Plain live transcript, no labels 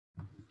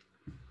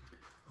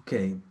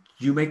Okay,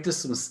 you make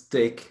this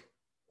mistake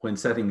when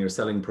setting your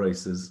selling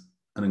prices,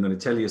 and I'm going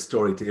to tell you a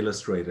story to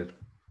illustrate it.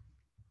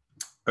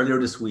 Earlier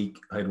this week,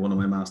 I had one of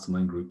my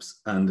mastermind groups,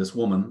 and this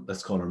woman,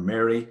 let's call her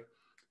Mary,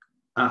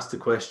 asked a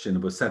question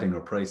about setting her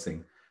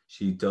pricing.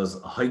 She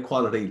does a high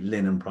quality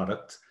linen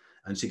product,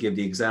 and she gave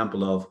the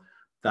example of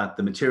that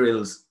the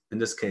materials in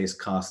this case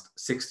cost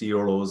 60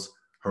 euros.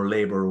 Her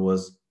labor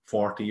was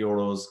 40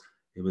 euros.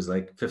 It was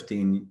like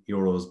 15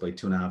 euros by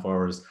 2.5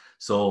 hours.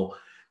 So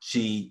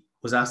she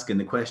was asking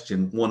the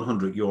question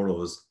 100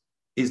 euros,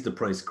 is the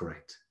price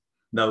correct?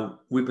 Now,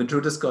 we've been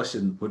through a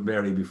discussion with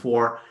Mary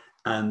before,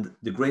 and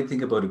the great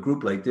thing about a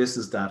group like this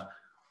is that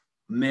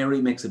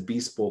Mary makes a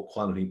bespoke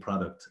quality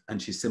product,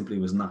 and she simply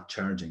was not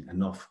charging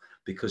enough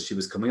because she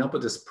was coming up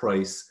with this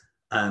price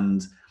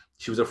and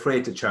she was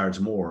afraid to charge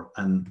more.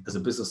 And as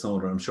a business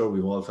owner, I'm sure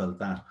we've all felt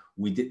that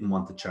we didn't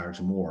want to charge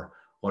more.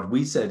 What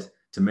we said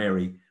to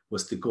Mary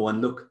was to go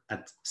and look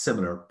at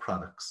similar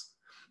products.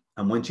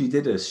 And when she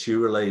did this, she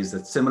realized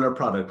that similar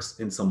products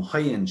in some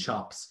high-end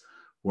shops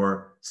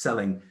were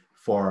selling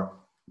for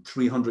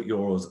 300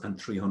 euros and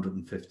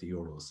 350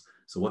 euros.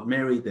 So what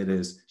Mary did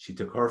is she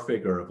took her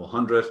figure of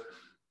 100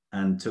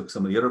 and took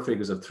some of the other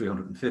figures of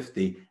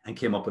 350 and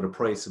came up with a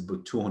price of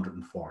about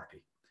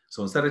 240.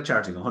 So instead of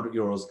charging 100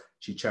 euros,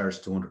 she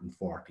charged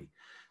 240.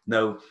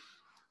 Now,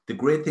 the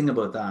great thing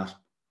about that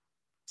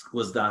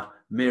was that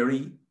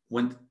Mary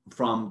went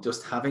from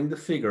just having the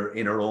figure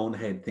in her own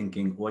head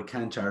thinking, oh, I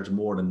can't charge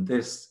more than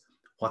this.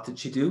 What did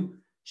she do?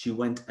 She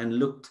went and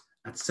looked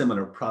at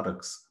similar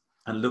products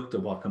and looked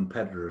at what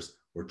competitors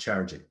were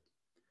charging.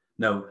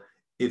 Now,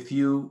 if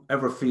you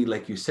ever feel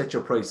like you set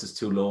your prices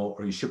too low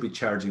or you should be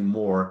charging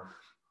more,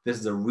 this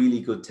is a really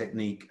good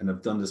technique, and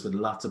I've done this with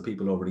lots of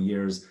people over the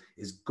years,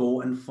 is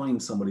go and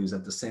find somebody who's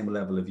at the same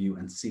level of you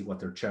and see what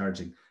they're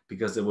charging,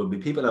 because there will be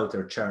people out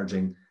there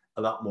charging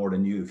a lot more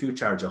than you. If you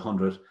charge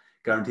 100,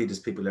 guaranteed there's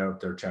people out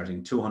there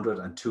charging 200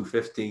 and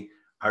 250.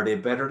 Are they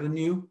better than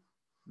you?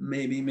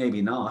 Maybe,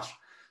 maybe not.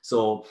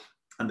 So,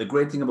 and the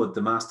great thing about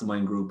the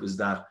mastermind group is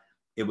that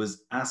it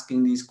was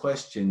asking these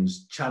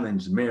questions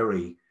challenged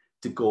Mary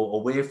to go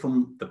away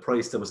from the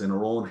price that was in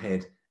her own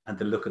head and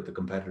to look at the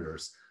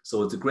competitors.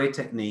 So it's a great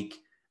technique.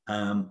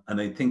 And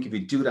I think if you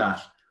do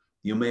that,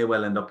 you may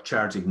well end up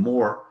charging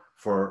more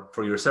for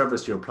your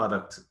service, your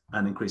product,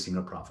 and increasing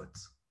your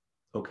profits.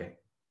 Okay,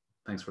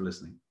 thanks for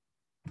listening.